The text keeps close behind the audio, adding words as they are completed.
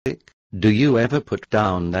Do you ever put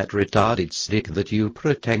down that retarded stick that you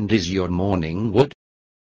pretend is your morning wood?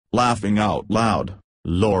 Laughing out loud,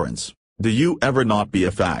 Lawrence, do you ever not be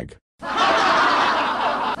a fag?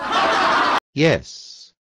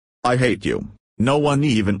 Yes. I hate you. No one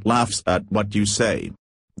even laughs at what you say.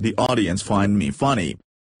 The audience find me funny.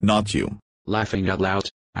 Not you. Laughing out loud,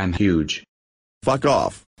 I'm huge. Fuck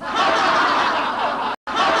off.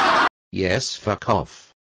 Yes, fuck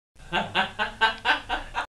off.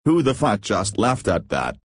 Who the fuck just laughed at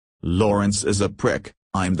that? Lawrence is a prick,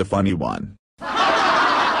 I'm the funny one.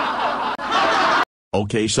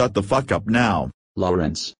 Okay, shut the fuck up now.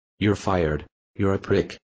 Lawrence, you're fired. You're a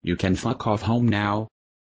prick. You can fuck off home now.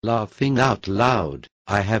 Laughing out loud,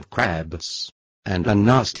 I have crabs. And a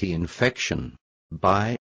nasty infection.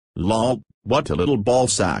 Bye. Lol, what a little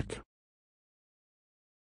ballsack.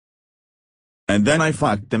 And then I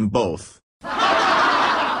fucked them both.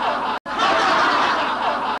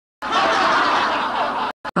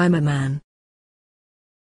 I'm a man.